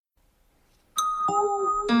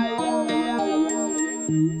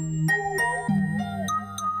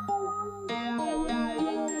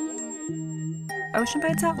Ocean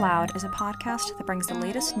Bites Out Loud is a podcast that brings the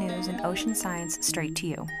latest news in ocean science straight to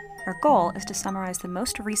you. Our goal is to summarize the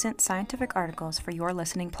most recent scientific articles for your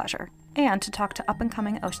listening pleasure, and to talk to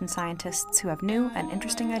up-and-coming ocean scientists who have new and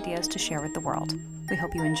interesting ideas to share with the world. We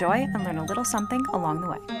hope you enjoy and learn a little something along the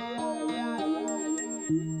way.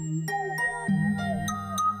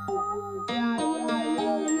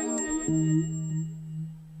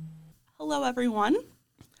 Hello, everyone.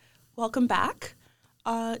 Welcome back.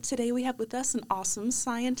 Today we have with us an awesome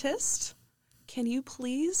scientist. Can you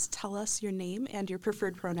please tell us your name and your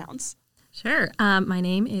preferred pronouns? Sure. My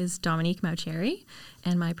name is Dominique Maucieri,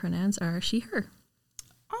 and my pronouns are she, her.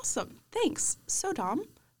 Awesome. Thanks. So, Dom,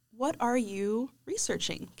 what are you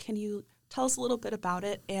researching? Can you tell us a little bit about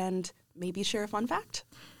it and maybe share a fun fact?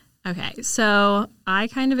 Okay, so I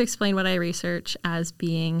kind of explain what I research as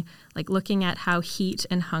being like looking at how heat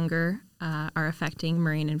and hunger are affecting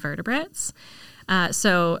marine invertebrates.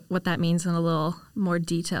 So what that means in a little more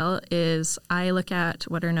detail is I look at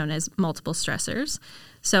what are known as multiple stressors.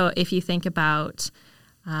 So if you think about,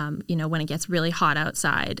 when it gets really hot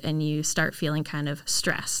outside and you start feeling kind of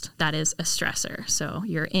stressed, that is a stressor. So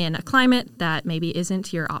you're in a climate that maybe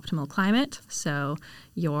isn't your optimal climate. So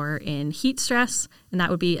you're in heat stress, and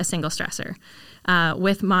that would be a single stressor.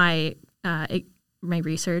 With my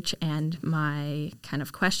research and my kind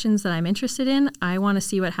of questions that I'm interested in, I want to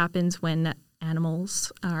see what happens when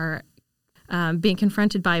animals are being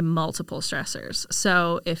confronted by multiple stressors.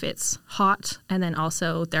 So if it's hot and then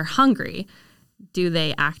also they're hungry, do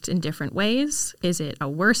they act in different ways? Is it a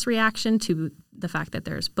worse reaction to the fact that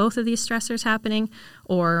there's both of these stressors happening?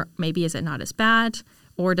 Or maybe is it not as bad?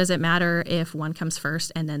 Or does it matter if one comes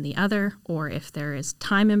first and then the other? Or if there is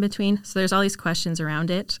time in between? So there's all these questions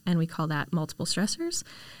around it, and we call that multiple stressors.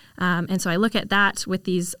 And so I look at that with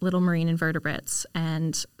these little marine invertebrates,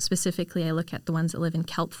 and specifically I look at the ones that live in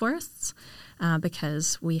kelp forests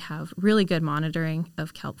because we have really good monitoring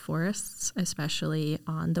of kelp forests, especially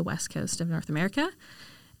on the west coast of North America.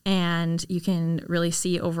 And you can really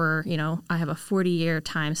see over, I have a 40-year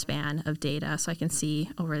time span of data, so I can see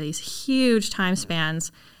over these huge time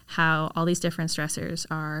spans how all these different stressors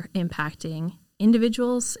are impacting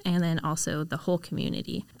individuals and then also the whole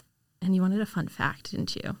community. And you wanted a fun fact,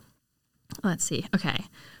 didn't you? Let's see. Okay.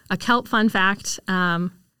 A kelp fun fact.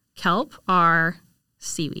 Kelp are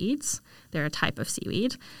seaweeds. They're a type of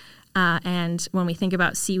seaweed. And when we think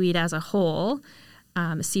about seaweed as a whole,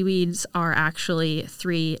 seaweeds are actually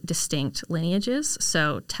three distinct lineages.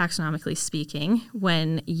 So taxonomically speaking,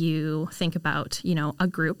 when you think about, a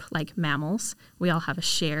group like mammals, we all have a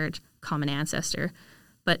shared common ancestor.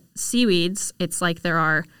 But seaweeds, it's like there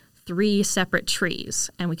are three separate trees,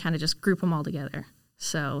 and we kind of just group them all together.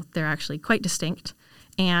 So they're actually quite distinct,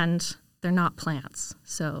 and they're not plants.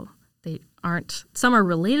 So they aren't, some are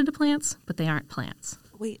related to plants, but they aren't plants.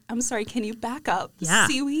 Wait, I'm sorry, can you back up? Yeah.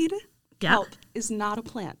 Seaweed, kelp, is not a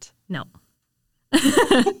plant. No.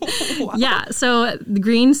 Wow. Yeah, so the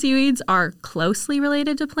green seaweeds are closely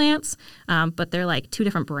related to plants, but they're like two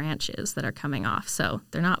different branches that are coming off. So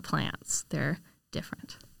they're not plants, they're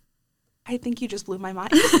different. I think you just blew my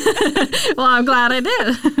mind. Well, I'm glad I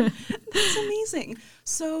did. That's amazing.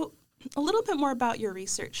 So a little bit more about your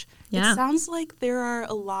research. Yeah. It sounds like there are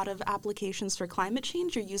a lot of applications for climate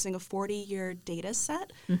change. You're using a 40-year data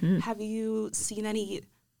set. Mm-hmm. Have you seen any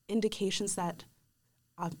indications that,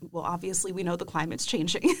 obviously we know the climate's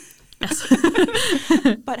changing. Yes.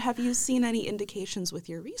 But have you seen any indications with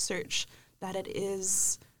your research that it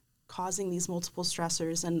is causing these multiple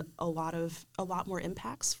stressors and a lot more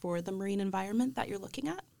impacts for the marine environment that you're looking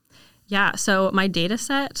at? Yeah, so my data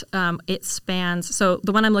set, it spans, so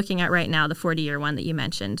the one I'm looking at right now, the 40-year one that you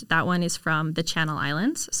mentioned, that one is from the Channel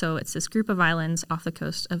Islands. So it's this group of islands off the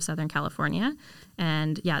coast of Southern California.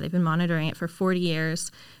 And yeah, they've been monitoring it for 40 years,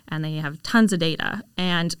 and they have tons of data.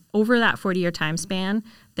 And over that 40-year time span,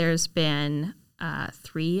 there's been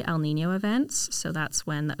 3 El Nino events. So that's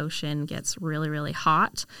when the ocean gets really, really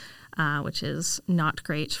hot. Which is not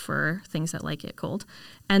great for things that like it cold.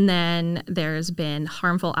 And then there's been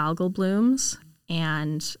harmful algal blooms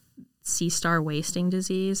and sea star wasting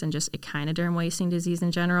disease and just echinoderm wasting disease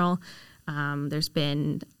in general. There's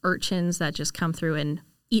been urchins that just come through and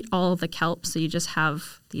eat all of the kelp. So you just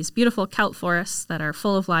have these beautiful kelp forests that are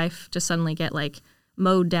full of life just suddenly get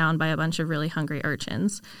mowed down by a bunch of really hungry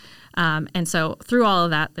urchins. And so through all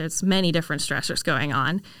of that, there's many different stressors going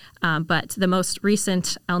on. But the most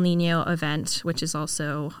recent El Nino event, which is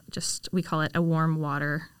also we call it a warm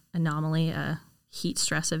water anomaly, a heat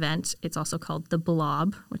stress event. It's also called the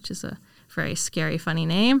blob, which is a very scary, funny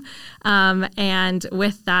name. And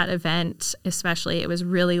with that event, especially, it was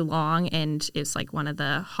really long and it's like one of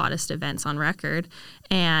the hottest events on record.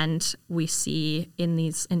 And we see in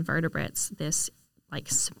these invertebrates this like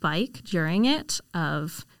spike during it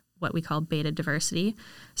of what we call beta diversity.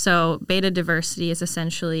 So beta diversity is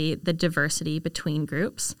essentially the diversity between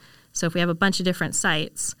groups. So if we have a bunch of different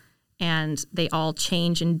sites and they all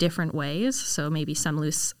change in different ways, so maybe some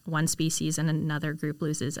lose one species and another group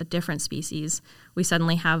loses a different species, we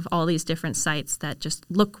suddenly have all these different sites that just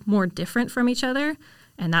look more different from each other.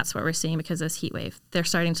 And that's what we're seeing because of this heat wave. They're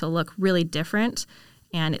starting to look really different.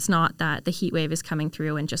 And it's not that the heat wave is coming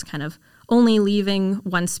through and just kind of only leaving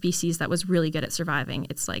one species that was really good at surviving.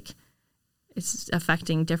 It's like it's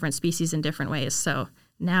affecting different species in different ways. So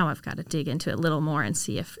now I've got to dig into it a little more and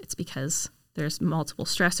see if it's because there's multiple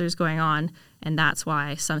stressors going on, and that's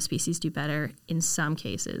why some species do better in some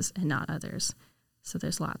cases and not others. So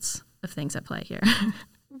there's lots of things at play here.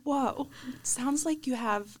 Whoa. Sounds like you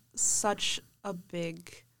have such a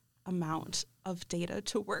big amount of data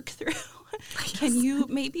to work through. Can you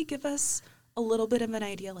maybe give us a little bit of an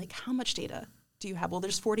idea, like how much data do you have? Well,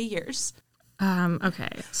 there's 40 years. Okay,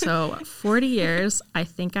 so 40 years, I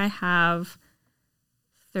think I have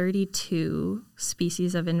 32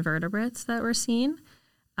 species of invertebrates that were seen.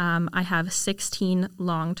 I have 16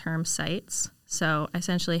 long-term sites. So I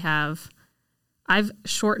essentially I've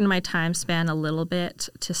shortened my time span a little bit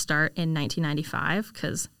to start in 1995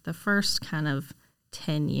 because the first kind of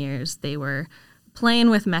 10 years they were playing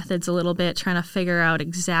with methods a little bit, trying to figure out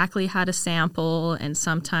exactly how to sample, and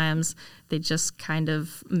sometimes they just kind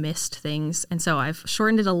of missed things. And so I've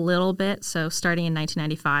shortened it a little bit. So starting in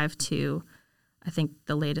 1995 to, I think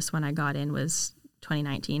the latest one I got in was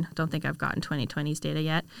 2019. I don't think I've gotten 2020's data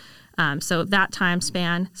yet. So that time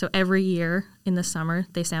span, so every year in the summer,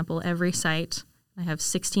 they sample every site. I have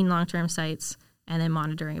 16 long-term sites and then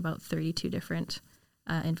monitoring about 32 different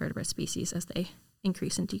invertebrate species as they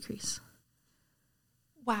increase and decrease.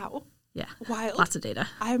 Wow. Yeah. Wild. Lots of data.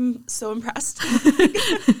 I'm so impressed.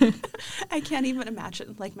 I can't even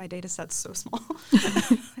imagine. Like, my data set's so small.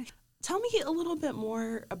 Tell me a little bit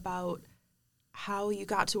more about how you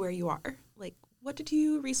got to where you are. Like, what did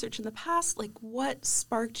you research in the past? Like, what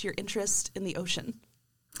sparked your interest in the ocean?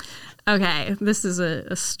 Okay. This is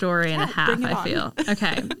a story and a half, I feel.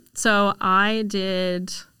 Okay. So I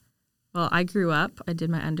grew up. I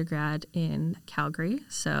did my undergrad in Calgary.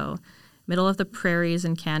 So middle of the prairies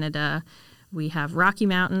in Canada. We have Rocky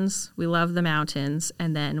Mountains. We love the mountains.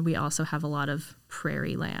 And then we also have a lot of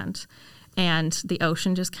prairie land. And the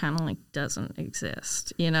ocean just kind of like doesn't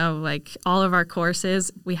exist. You know, like all of our courses,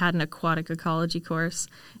 we had an aquatic ecology course,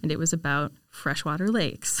 and it was about freshwater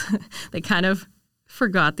lakes. They kind of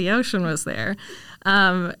forgot the ocean was there.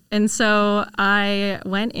 And so I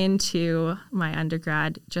went into my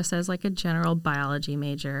undergrad just as like a general biology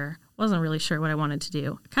major. Wasn't really sure what I wanted to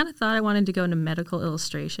do. I kind of thought I wanted to go into medical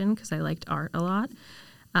illustration because I liked art a lot,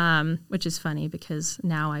 which is funny because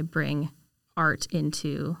now I bring art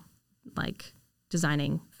into like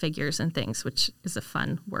designing figures and things, which is a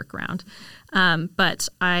fun workaround. But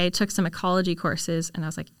I took some ecology courses and I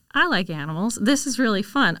was like, I like animals. This is really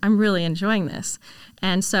fun. I'm really enjoying this.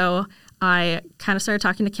 And so I kind of started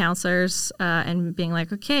talking to counselors and being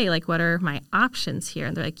like, okay, like what are my options here?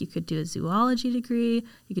 And they're like, you could do a zoology degree,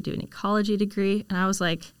 you could do an ecology degree. And I was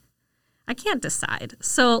like, I can't decide.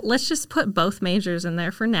 So let's just put both majors in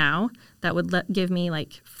there for now. That would give me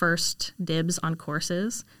like first dibs on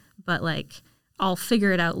courses, but like I'll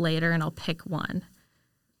figure it out later and I'll pick one.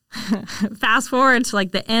 Fast forward to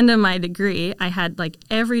like the end of my degree, I had like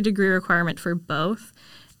every degree requirement for both.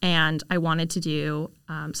 And I wanted to do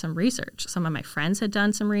some research. Some of my friends had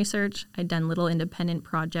done some research. I'd done little independent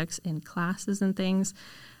projects in classes and things.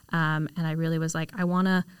 And I really was like, I want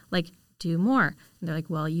to like do more. And they're like,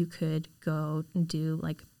 well, you could go and do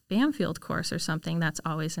like Bamfield course or something. That's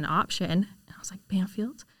always an option. And I was like,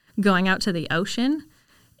 Bamfield? Going out to the ocean?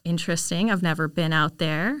 Interesting. I've never been out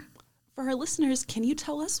there. For our listeners, can you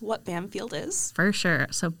tell us what Bamfield is? For sure.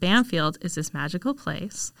 So Bamfield is this magical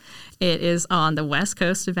place. It is on the west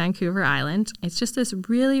coast of Vancouver Island. It's just this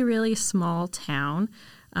really, really small town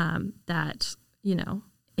that, you know,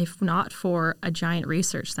 if not for a giant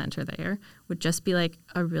research center there, would just be like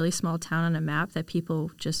a really small town on a map that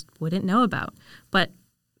people just wouldn't know about. But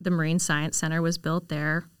the Marine Science Center was built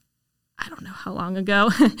there, I don't know how long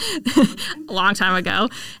ago, a long time ago.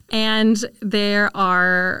 And there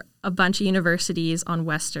are a bunch of universities in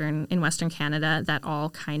Western Canada that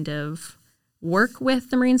all kind of work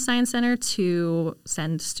with the Marine Science Center to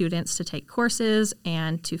send students to take courses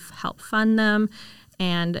and to help fund them.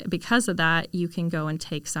 And because of that, you can go and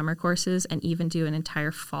take summer courses and even do an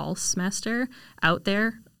entire fall semester out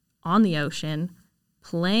there on the ocean,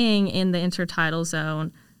 playing in the intertidal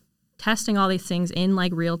zone, testing all these things in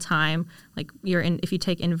like real time. Like if you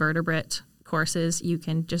take invertebrate courses, you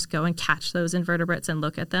can just go and catch those invertebrates and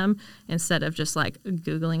look at them instead of just like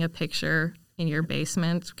Googling a picture in your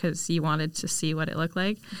basement because you wanted to see what it looked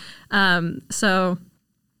like. So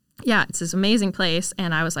yeah, it's this amazing place.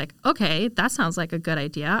 And I was like, okay, that sounds like a good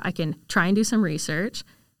idea. I can try and do some research,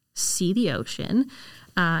 see the ocean.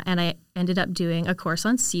 And I ended up doing a course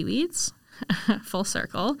on seaweeds, full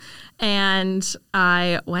circle. And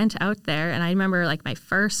I went out there, and I remember like my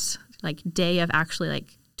first like day of actually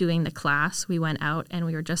like doing the class, we went out and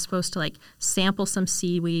we were just supposed to like sample some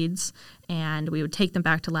seaweeds, and we would take them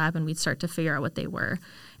back to lab and we'd start to figure out what they were.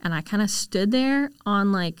 And I kind of stood there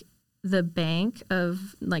on like the bank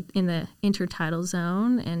of like in the intertidal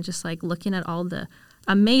zone and just like looking at all the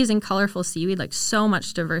amazing colorful seaweed, like so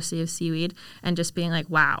much diversity of seaweed, and just being like,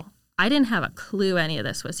 wow, I didn't have a clue any of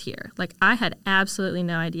this was here. Like I had absolutely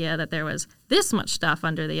no idea that there was this much stuff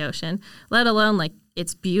under the ocean, let alone like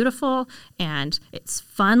it's beautiful and it's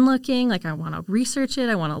fun looking. Like I want to research it.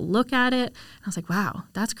 I want to look at it. And I was like, wow,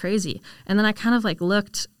 that's crazy. And then I kind of like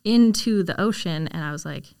looked into the ocean and I was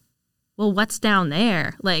like, well, what's down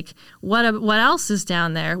there? Like what else is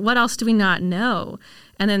down there? What else do we not know?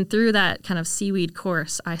 And then through that kind of seaweed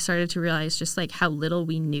course, I started to realize just like how little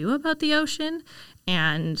we knew about the ocean.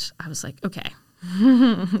 And I was like, okay,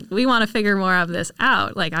 we want to figure more of this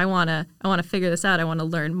out. Like I want to figure this out. I want to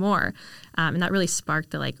learn more. And that really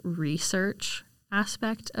sparked the like research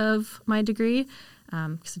aspect of my degree.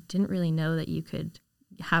 Because I didn't really know that you could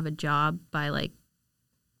have a job by like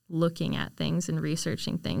looking at things and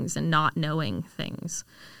researching things and not knowing things.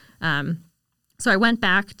 So I went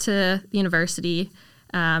back to university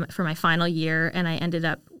for my final year, and I ended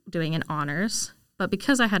up doing an honors. But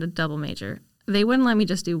because I had a double major, they wouldn't let me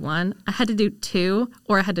just do one. I had to do two,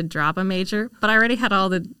 or I had to drop a major, but I already had all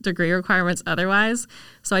the degree requirements otherwise.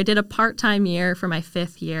 So I did a part-time year for my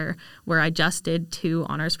 5th year where I just did 2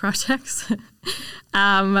 honors projects.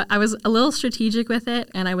 I was a little strategic with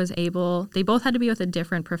it, and I was able, they both had to be with a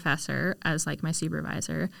different professor as like my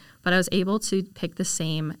supervisor, but I was able to pick the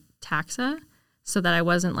same taxa so that I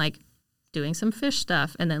wasn't like doing some fish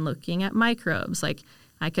stuff and then looking at microbes. Like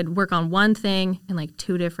I could work on one thing in like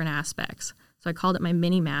 2 different aspects. So I called it my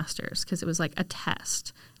mini master's because it was like a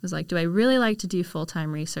test. It was like, do I really like to do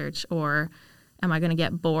full-time research, or am I going to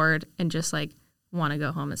get bored and just like want to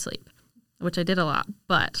go home and sleep? Which I did a lot,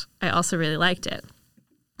 but I also really liked it.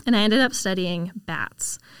 And I ended up studying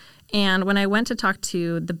bats. And when I went to talk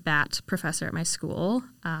to the bat professor at my school,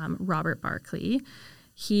 Robert Barkley,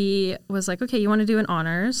 he was like, okay, you want to do an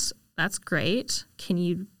honors? That's great. Can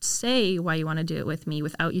you say why you want to do it with me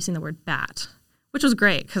without using the word bat? Which was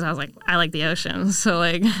great because I was like, I like the ocean. So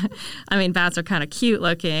like, I mean, bats are kind of cute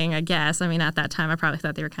looking, I guess. I mean, at that time, I probably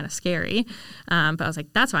thought they were kind of scary. But I was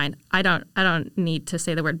like, that's fine. I don't need to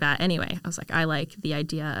say the word bat anyway. I was like, I like the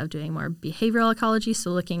idea of doing more behavioral ecology. So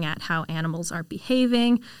looking at how animals are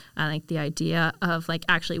behaving. I like the idea of like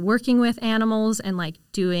actually working with animals and like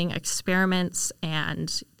doing experiments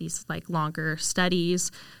and these like longer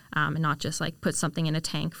studies, and not just like put something in a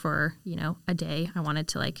tank for, a day. I wanted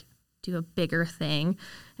to like do a bigger thing.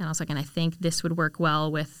 And I was like, and I think this would work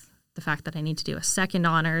well with the fact that I need to do a second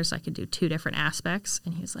honors. I could do 2 different aspects.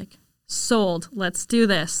 And he was like, sold, let's do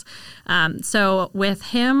this. So with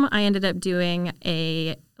him, I ended up doing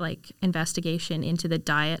a like investigation into the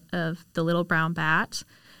diet of the little brown bat.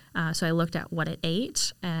 So I looked at what it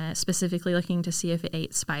ate, specifically looking to see if it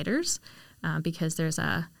ate spiders, because there's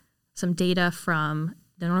some data from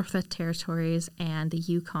the Northwest Territories and the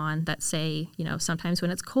Yukon that say, sometimes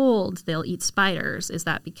when it's cold, they'll eat spiders. Is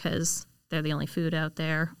that because they're the only food out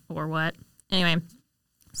there or what? Anyway,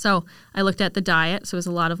 so I looked at the diet. So it was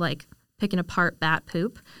a lot of like picking apart bat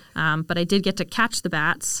poop. But I did get to catch the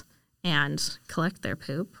bats and collect their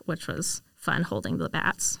poop, which was fun, holding the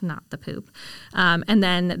bats, not the poop. And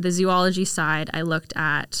then the zoology side, I looked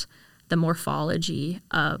at the morphology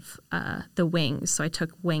of the wings. So I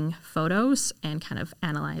took wing photos and kind of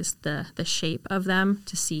analyzed the shape of them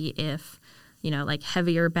to see if, like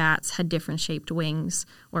heavier bats had different shaped wings,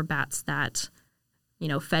 or bats that,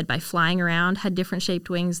 fed by flying around had different shaped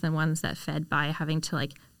wings than ones that fed by having to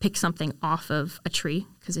like pick something off of a tree.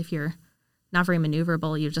 Because if you're not very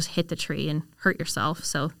maneuverable, you just hit the tree and hurt yourself.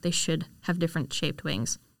 So they should have different shaped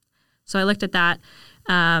wings. So I looked at that,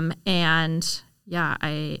 and yeah,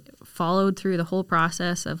 I followed through the whole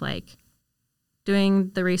process of like doing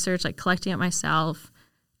the research, like collecting it myself,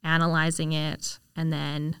 analyzing it, and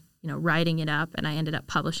then writing it up, and I ended up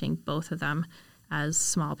publishing both of them as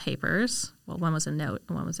small papers. Well, one was a note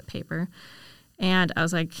and one was a paper. And I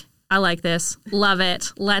was like, I like this, love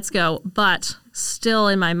it, let's go. But still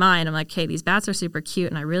in my mind, I'm like, okay, these bats are super cute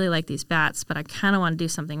and I really like these bats, but I kind of want to do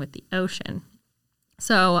something with the ocean.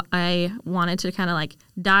 So I wanted to kind of like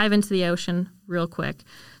dive into the ocean real quick.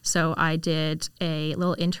 So I did a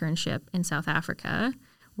little internship in South Africa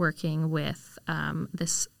working with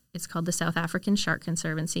it's called the South African Shark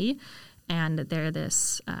Conservancy. And they're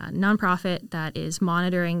this nonprofit that is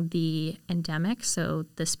monitoring the endemic, so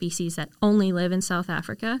the species that only live in South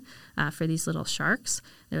Africa for these little sharks.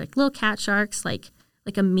 They're like little cat sharks, like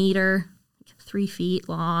a meter, 3 feet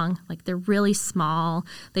long. Like they're really small.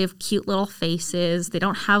 They have cute little faces. They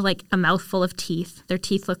don't have like a mouthful of teeth. Their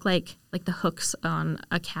teeth look like the hooks on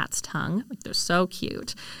a cat's tongue. Like they're so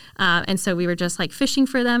cute. And so we were just like fishing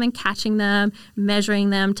for them and catching them,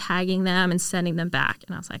 measuring them, tagging them, and sending them back.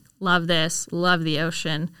 And I was like, love this, love the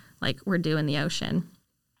ocean. Like we're doing the ocean.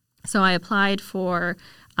 So I applied for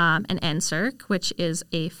an NSERC, which is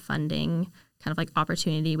a funding kind of like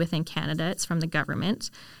opportunity within Canada. It's from the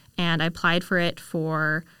government. And I applied for it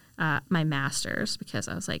for my master's because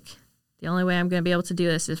I was like, the only way I'm going to be able to do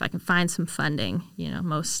this is if I can find some funding.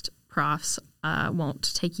 Most profs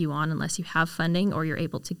won't take you on unless you have funding or you're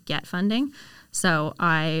able to get funding. So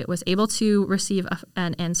I was able to receive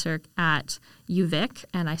an NSERC at UVic,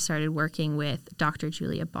 and I started working with Dr.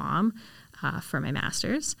 Julia Baum for my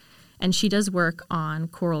master's. And she does work on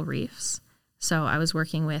coral reefs. So I was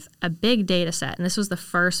working with a big data set, and this was the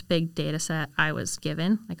first big data set I was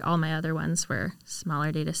given. Like all my other ones were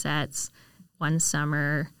smaller data sets, one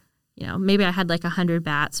summer. Maybe I had like 100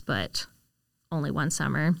 bats, but only one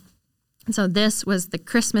summer. And so this was the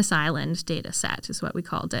Christmas Island data set is what we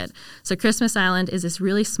called it. So Christmas Island is this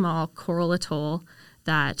really small coral atoll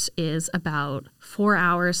that is about 4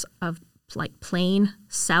 hours of like plane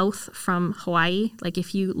south from Hawaii. Like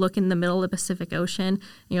if you look in the middle of the Pacific Ocean and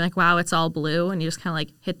you're like, wow, it's all blue, and you just kind of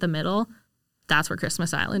like hit the middle, that's where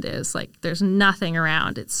Christmas Island is. Like there's nothing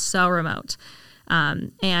around. It's so remote.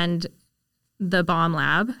 And the Baum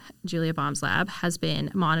lab, Julia Baum's lab, has been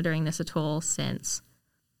monitoring this atoll since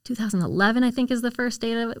 2011, I think is the first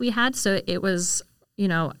data that we had. So it was,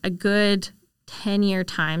 a good 10-year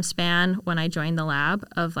time span when I joined the lab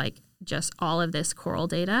of like just all of this coral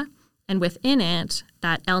data. And within it,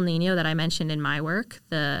 that El Nino that I mentioned in my work,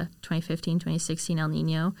 the 2015-2016 El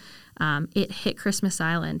Nino, it hit Christmas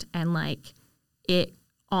Island and like it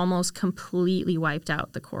almost completely wiped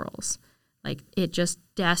out the corals. Like it just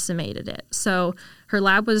decimated it. So her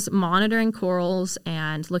lab was monitoring corals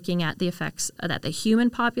and looking at the effects that the human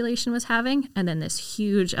population was having. And then this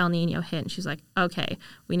huge El Nino hit. And she's like, okay,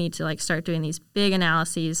 we need to like start doing these big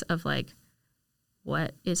analyses of like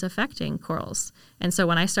what is affecting corals. And so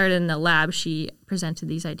when I started in the lab, she presented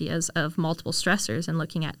these ideas of multiple stressors and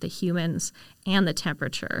looking at the humans and the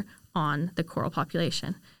temperature on the coral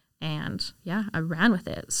population. And yeah, I ran with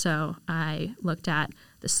it. So I looked at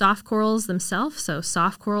the soft corals themselves. So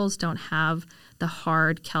soft corals don't have the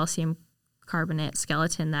hard calcium carbonate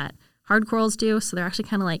skeleton that hard corals do. So they're actually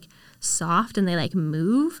kind of like soft and they like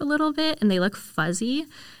move a little bit and they look fuzzy.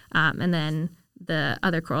 And then the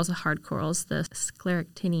other corals, the hard corals, the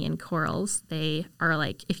scleractinian corals, they are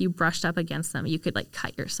like, if you brushed up against them, you could like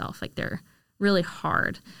cut yourself. Like they're really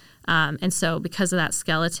hard. And so because of that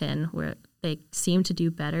skeleton, where they seem to do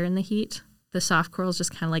better in the heat, the soft corals just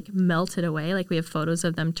kind of like melted away. Like we have photos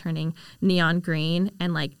of them turning neon green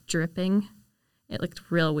and like dripping. It looked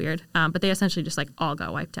real weird. But they essentially just like all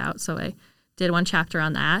got wiped out. So I did one chapter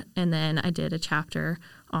on that. And then I did a chapter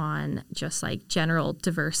on just like general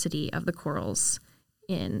diversity of the corals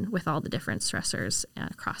with all the different stressors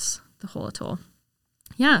across the whole atoll.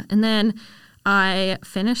 Yeah. And then I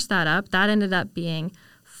finished that up. That ended up being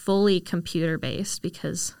fully computer-based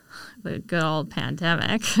because the good old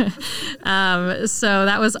pandemic. So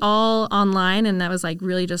that was all online, and that was like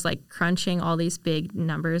really just like crunching all these big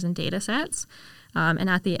numbers and data sets. And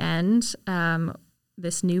at the end,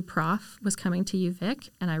 this new prof was coming to UVic,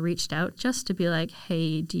 and I reached out just to be like,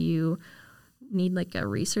 hey, do you need like a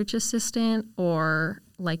research assistant or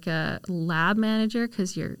like a lab manager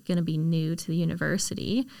because you're going to be new to the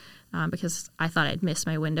university? Because I thought I'd missed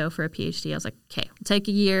my window for a PhD. I was like, okay, we'll take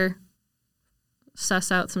a year,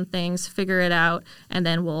 suss out some things, figure it out, and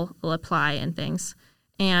then we'll apply and things.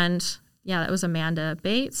 And yeah, that was Amanda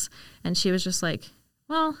Bates. And she was just like,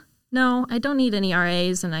 well, no, I don't need any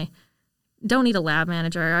RAs and I don't need a lab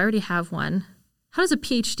manager. I already have one. How does a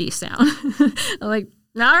PhD sound? I'm like,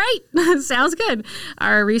 All right. Sounds good.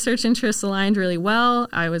 Our research interests aligned really well.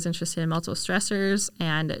 I was interested in multiple stressors,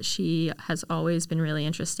 and she has always been really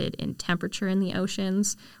interested in temperature in the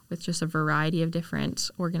oceans with just a variety of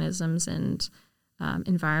different organisms and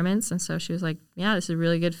environments. And so she was like, yeah, this is a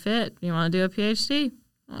really good fit. You want to do a PhD?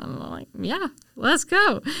 I'm like, yeah, let's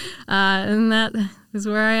go. And that is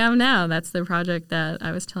where I am now. That's the project that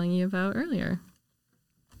I was telling you about earlier.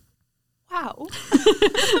 Wow.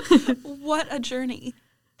 What a journey.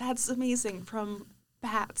 That's amazing. From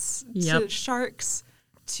bats to sharks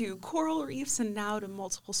to coral reefs and now to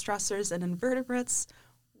multiple stressors and invertebrates.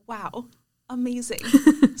 Wow. Amazing.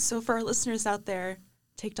 So for our listeners out there,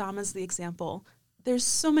 take Dom as the example. There's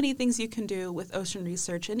so many things you can do with ocean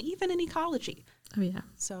research and even in ecology. Oh, yeah.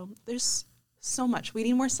 So there's so much. We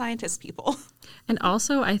need more scientists, people. And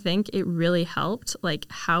also, I think it really helped, like,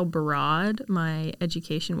 how broad my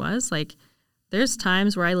education was. Like, there's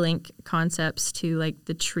times where I link concepts to, like,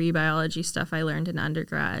 the tree biology stuff I learned in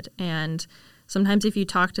undergrad. And sometimes if you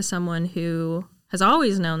talk to someone who has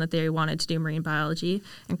always known that they wanted to do marine biology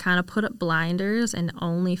and kind of put up blinders and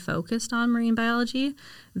only focused on marine biology,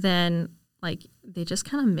 then, like, they just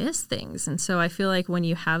kind of miss things. And so I feel like when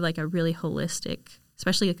you have, like, a really holistic,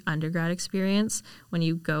 especially like undergrad experience, when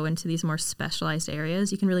you go into these more specialized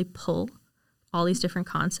areas, you can really pull all these different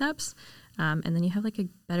concepts, and then you have like a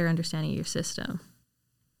better understanding of your system.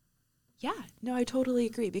 Yeah, no, I totally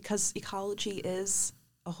agree, because ecology is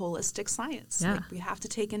a holistic science. Yeah. Like, we have to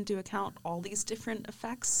take into account all these different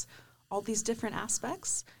effects, all these different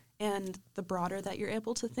aspects, and the broader that you're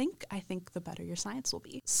able to think, I think the better your science will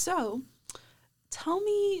be. So tell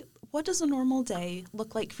me, what does a normal day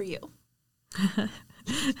look like for you?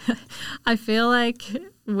 I feel like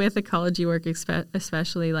with ecology work,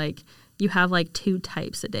 especially, like, you have like two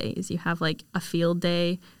types of days. You have like a field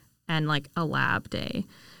day and like a lab day.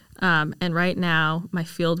 And right now, my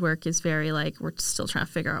field work is very like, we're still trying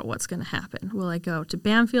to figure out what's going to happen. Will I go to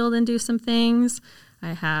Bamfield and do some things?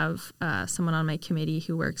 I have someone on my committee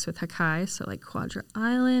who works with Hakai, so like Quadra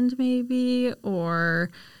Island maybe, or,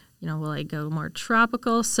 you know, will I go more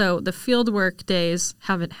tropical? So the field work days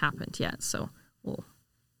haven't happened yet, so we'll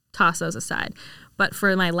toss those aside. But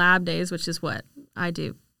for my lab days, which is what I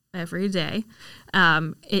do every day,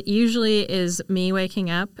 it usually is me waking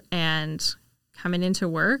up and coming into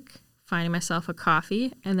work, finding myself a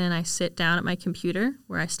coffee, and then I sit down at my computer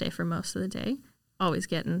where I stay for most of the day. Always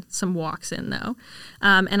getting some walks in, though.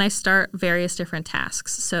 And I start various different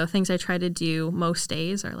tasks. So things I try to do most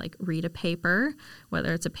days are like read a paper,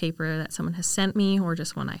 whether it's a paper that someone has sent me or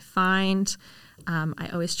just one I find. I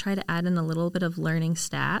always try to add in a little bit of learning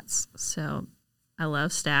stats. So I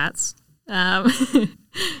love stats.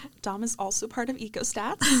 Dom is also part of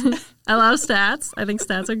EcoStats. I love stats. I think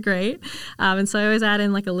stats are great. And so I always add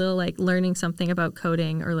in like a little like learning something about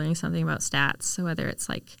coding or learning something about stats. So whether it's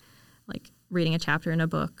like reading a chapter in a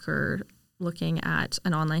book or looking at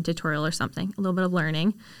an online tutorial or something, a little bit of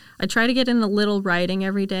learning. I try to get in a little writing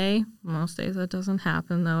every day. Most days that doesn't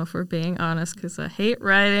happen, though, if we're being honest, because I hate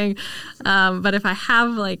writing. But if I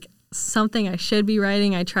have like something I should be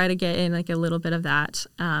writing, I try to get in like a little bit of that.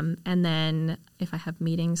 And then if I have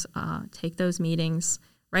meetings, take those meetings.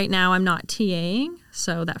 Right now I'm not TAing,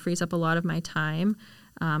 so that frees up a lot of my time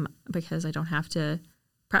because I don't have to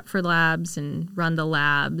prep for labs and run the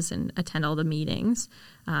labs and attend all the meetings.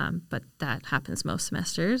 But that happens most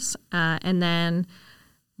semesters. And then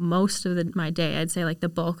most of my day, I'd say like the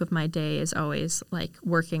bulk of my day is always like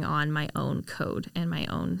working on my own code and my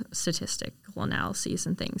own statistical analyses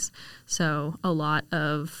and things. So a lot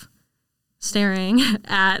of staring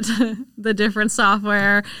at the different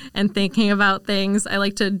software and thinking about things. I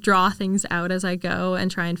like to draw things out as I go and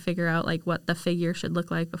try and figure out like what the figure should look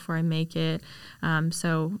like before I make it.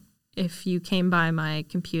 So if you came by my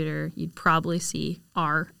computer, you'd probably see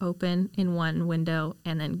R open in one window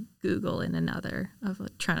and then Google in another of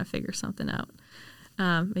like trying to figure something out.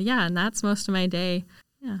 But yeah, and that's most of my day,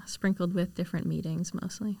 sprinkled with different meetings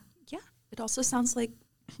mostly. Yeah, it also sounds like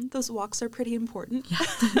those walks are pretty important.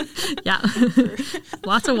 Yeah.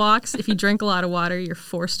 Lots of walks. If you drink a lot of water, you're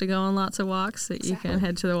forced to go on lots of walks so you can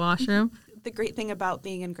head to the washroom. The great thing about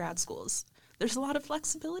being in grad schools, there's a lot of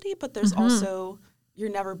flexibility, but there's also, you're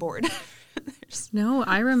never bored. No,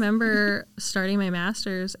 I remember starting my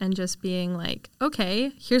master's and just being like,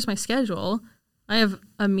 okay, here's my schedule. I have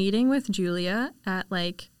a meeting with Julia at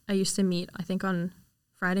I used to meet, I think, on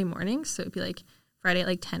Friday mornings. So it'd be like Friday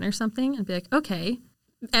at 10 or something. I'd be like, okay,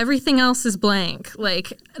 everything else is blank.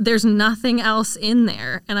 Like, there's nothing else in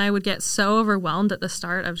there. And I would get so overwhelmed at the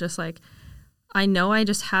start of just I know I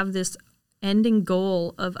just have this ending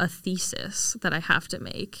goal of a thesis that I have to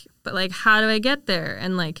make. But like, how do I get there?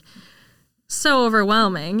 And like, so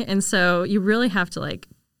overwhelming. And so you really have to like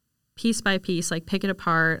piece by piece, like pick it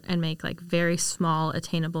apart and make like very small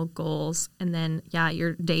attainable goals. And then, yeah,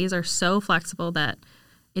 your days are so flexible that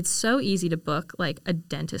it's so easy to book like a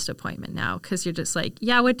dentist appointment now, because you're just like,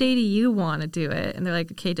 yeah, what day do you want to do it? And they're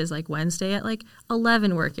like, okay, does like Wednesday at like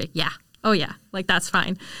 11 work? Like, yeah. Oh, yeah. Like, that's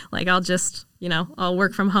fine. Like, I'll just, I'll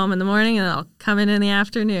work from home in the morning and I'll come in the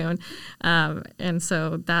afternoon. And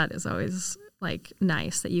so that is always like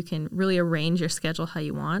nice that you can really arrange your schedule how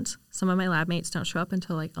you want. Some of my lab mates don't show up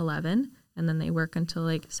until like 11, and then they work until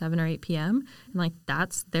like 7 or 8 p.m. And like,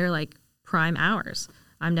 that's their like prime hours.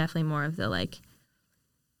 I'm definitely more of the like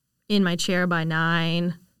in my chair by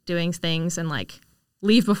 9 doing things and like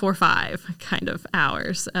leave before 5 kind of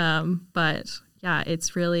hours. But yeah,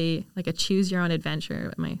 it's really like a choose your own adventure,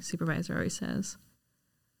 what my supervisor always says.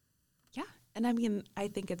 Yeah. And I mean, I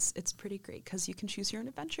think it's pretty great because you can choose your own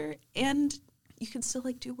adventure and you can still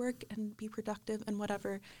like do work and be productive and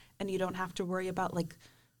whatever. And you don't have to worry about like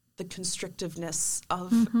the constrictiveness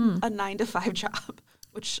of a 9-to-5 job,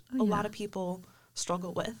 which a lot of people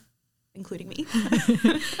struggle with, including me.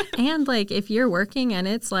 And like, if you're working and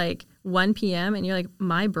it's like 1 p.m. and you're like,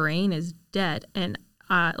 my brain is dead. And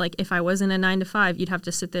like, if I wasn't a 9-to-5, you'd have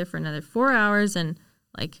to sit there for another 4 hours and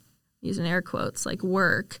like, using air quotes, like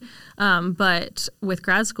work. But with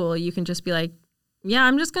grad school, you can just be like, yeah,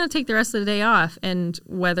 I'm just going to take the rest of the day off. And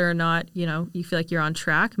whether or not, you feel like you're on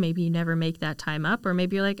track, maybe you never make that time up, or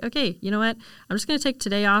maybe you're like, okay, you know what? I'm just going to take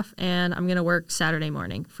today off and I'm going to work Saturday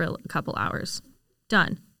morning for a couple hours.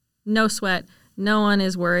 Done. No sweat. No one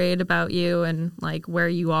is worried about you and like where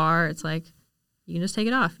you are. It's like, you can just take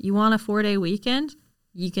it off. You want a 4-day weekend?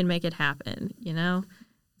 You can make it happen.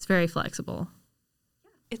 It's very flexible.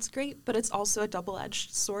 It's great, but it's also a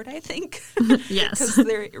double-edged sword, I think. Yes. Because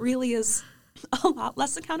there really is a lot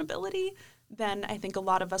less accountability than I think a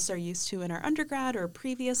lot of us are used to in our undergrad or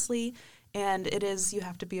previously. And you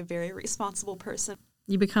have to be a very responsible person.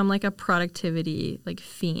 You become like a productivity like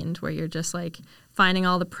fiend, where you're just like finding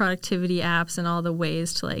all the productivity apps and all the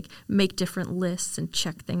ways to like make different lists and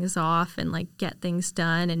check things off and like get things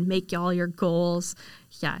done and make all your goals.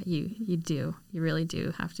 Yeah, you do. You really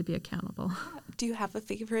do have to be accountable. Do you have a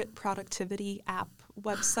favorite productivity app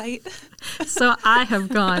website? So I have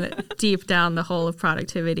gone deep down the hole of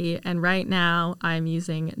productivity, and right now I'm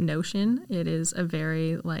using Notion. It is a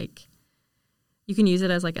very like, you can use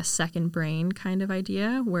it as like a second brain kind of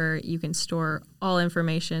idea, where you can store all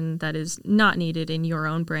information that is not needed in your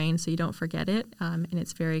own brain so you don't forget it. And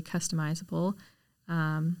it's very customizable.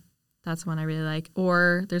 That's one I really like.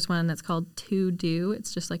 Or there's one that's called To Do.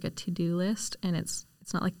 It's just like a to-do list, and it's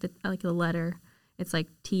not like the letter. It's like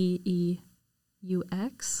TEUX,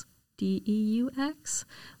 DEUX.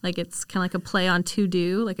 Like, it's kind of like a play on to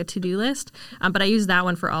do, like a to-do list. But I used that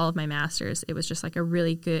one for all of my masters. It was just like a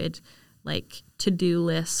really good like to-do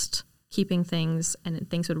list, keeping things, and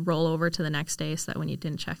things would roll over to the next day so that when you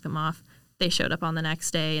didn't check them off, they showed up on the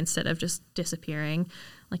next day instead of just disappearing.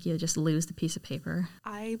 Like, you just lose the piece of paper.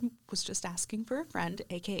 I was just asking for a friend,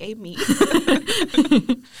 aka me.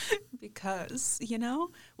 Because,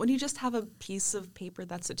 when you just have a piece of paper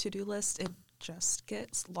that's a to-do list, it just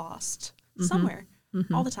gets lost somewhere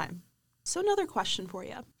all the time. So another question for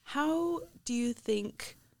you. How do you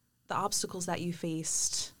think the obstacles that you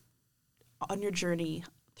faced on your journey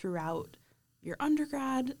throughout your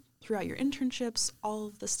undergrad, throughout your internships, all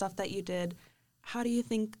of the stuff that you did, how do you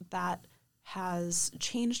think that has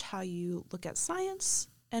changed how you look at science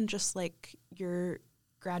and just like your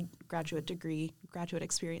graduate degree, graduate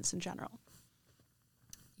experience in general?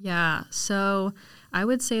 Yeah, so I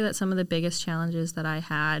would say that some of the biggest challenges that I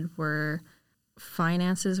had were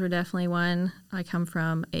finances were definitely one. I come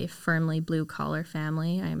from a firmly blue-collar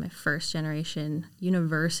family. I am a first-generation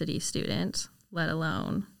university student, let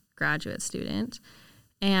alone graduate student.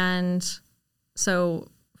 And so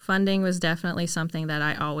funding was definitely something that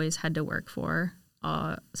I always had to work for.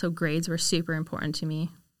 So grades were super important to me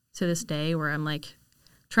to this day, where I'm like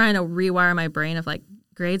trying to rewire my brain of like,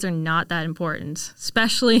 grades are not that important,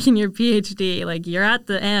 especially in your PhD. Like, you're at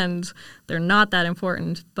the end, they're not that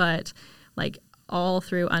important. But like all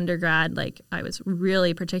through undergrad, like I was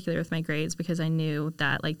really particular with my grades, because I knew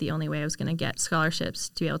that like the only way I was going to get scholarships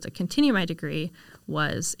to be able to continue my degree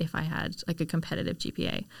was if I had like a competitive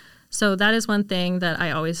GPA. So that is one thing that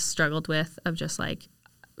I always struggled with, of just like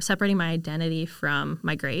separating my identity from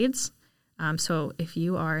my grades. So if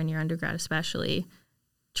you are in your undergrad especially,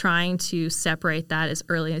 trying to separate that as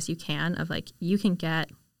early as you can, of like, you can get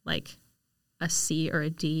like a C or a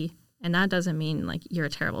D And that doesn't mean like you're a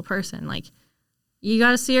terrible person. Like you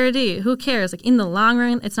got a C or a D. Who cares? Like in the long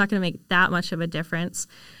run, it's not going to make that much of a difference.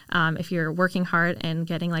 If you're working hard and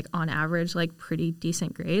getting like on average, like pretty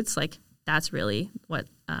decent grades, like that's really what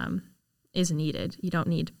is needed. You don't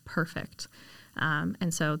need perfect.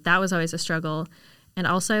 And so that was always a struggle. And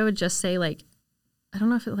also I would just say like, I don't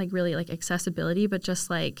know if it like really like accessibility, but just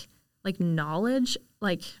like knowledge.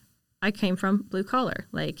 Like I came from blue collar.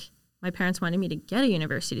 Like my parents wanted me to get a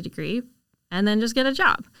university degree and then just get a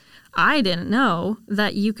job. I didn't know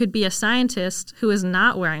that you could be a scientist who is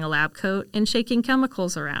not wearing a lab coat and shaking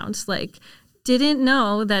chemicals around. Like didn't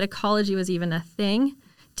know that ecology was even a thing.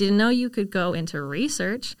 Didn't know you could go into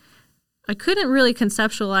research. I couldn't really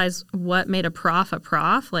conceptualize what made a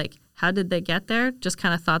prof. Like, how did they get there? Just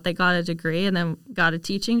kind of thought they got a degree and then got a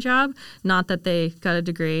teaching job. Not that they got a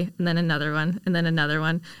degree and then another one and then another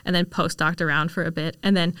one and then postdoced around for a bit.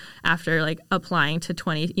 And then after like applying to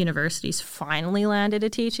 20 universities, finally landed a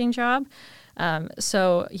teaching job.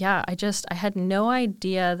 So yeah, I had no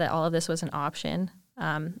idea that all of this was an option.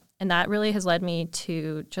 And that really has led me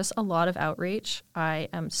to just a lot of outreach. I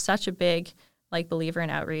am such a big believer in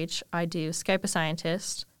outreach. I do Skype a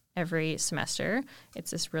Scientist every semester.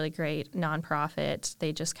 It's this really great nonprofit.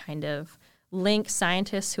 They just kind of link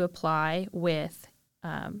scientists who apply with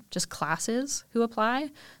just classes who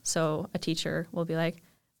apply. So a teacher will be like,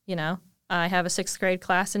 I have a 6th grade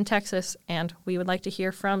class in Texas and we would like to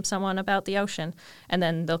hear from someone about the ocean. And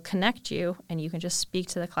then they'll connect you and you can just speak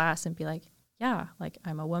to the class and be like, yeah, like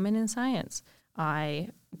I'm a woman in science. I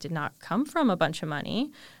did not come from a bunch of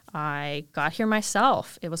money. I got here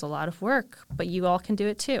myself. It was a lot of work, but you all can do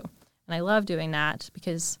it too. And I love doing that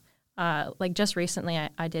because just recently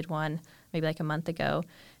I did one maybe like a month ago,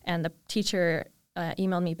 and the teacher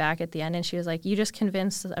emailed me back at the end and she was like, you just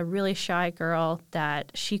convinced a really shy girl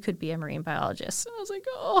that she could be a marine biologist. And I was like,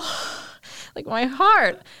 oh, like my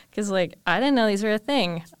heart. Because I didn't know these were a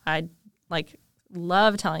thing. I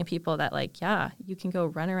love telling people that you can go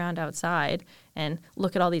run around outside and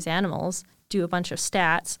look at all these animals, do a bunch of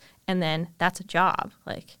stats, and then that's a job.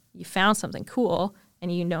 Like you found something cool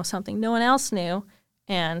and you know something no one else knew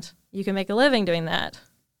and you can make a living doing that.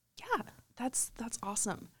 Yeah, that's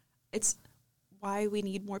awesome. It's why we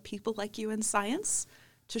need more people like you in science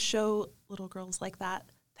to show little girls like that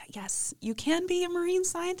yes, you can be a marine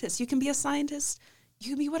scientist. You can be a scientist. You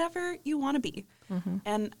can be whatever you want to be. Mm-hmm.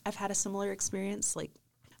 And I've had a similar experience.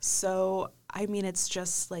 It's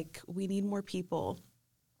just we need more people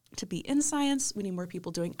to be in science. We need more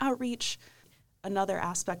people doing outreach. Another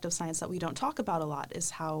aspect of science that we don't talk about a lot is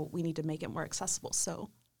how we need to make it more accessible. So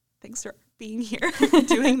thanks for being here and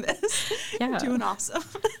doing this. Yeah. You're doing awesome.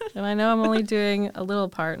 And I know I'm only doing a little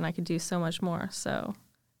part and I could do so much more. So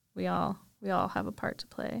we all have a part to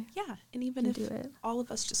play. Yeah, and even if all of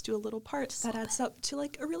us just do a little part, that adds up to a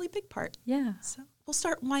really big part. Yeah. So we'll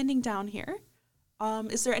start winding down here.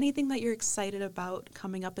 Is there anything that you're excited about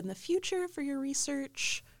coming up in the future for your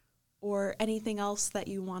research, or anything else that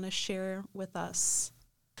you want to share with us?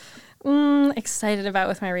 Excited about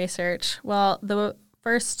with my research? Well, the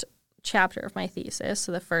first chapter of my thesis,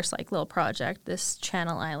 so the first little project, this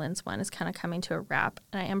Channel Islands one, is kind of coming to a wrap.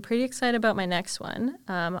 And I am pretty excited about my next one.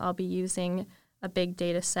 I'll be using a big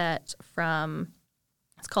data set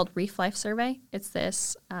it's called Reef Life Survey. It's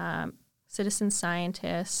this citizen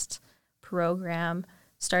scientist program,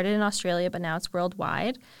 started in Australia, but now it's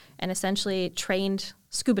worldwide. And essentially trained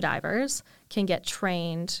scuba divers can get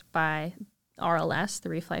trained by RLS, the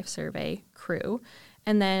Reef Life Survey crew.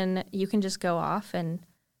 And then you can just go off and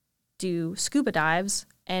do scuba dives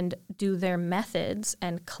and do their methods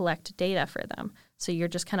and collect data for them. So you're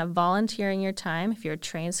just kind of volunteering your time. If you're a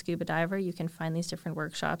trained scuba diver, you can find these different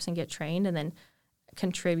workshops and get trained and then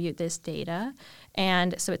contribute this data.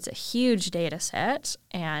 And so it's a huge data set,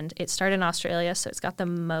 and it started in Australia, so it's got the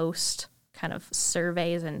most kind of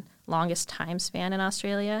surveys and longest time span in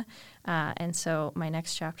Australia. And so my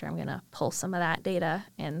next chapter, I'm going to pull some of that data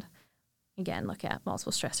and again, look at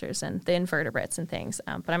multiple stressors and the invertebrates and things.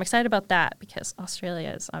 But I'm excited about that because Australia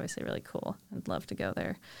is obviously really cool. I'd love to go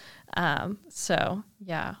there. So,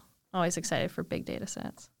 yeah, always excited for big data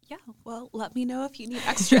sets. Yeah, well, let me know if you need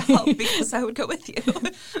extra help because I would go with you.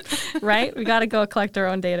 Right? We got to go collect our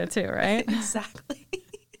own data too, right? Exactly.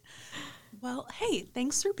 Well, hey,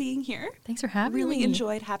 thanks for being here. Thanks for having me. Really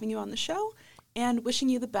enjoyed having you on the show and wishing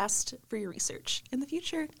you the best for your research in the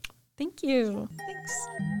future. Thank you. Yeah, thanks.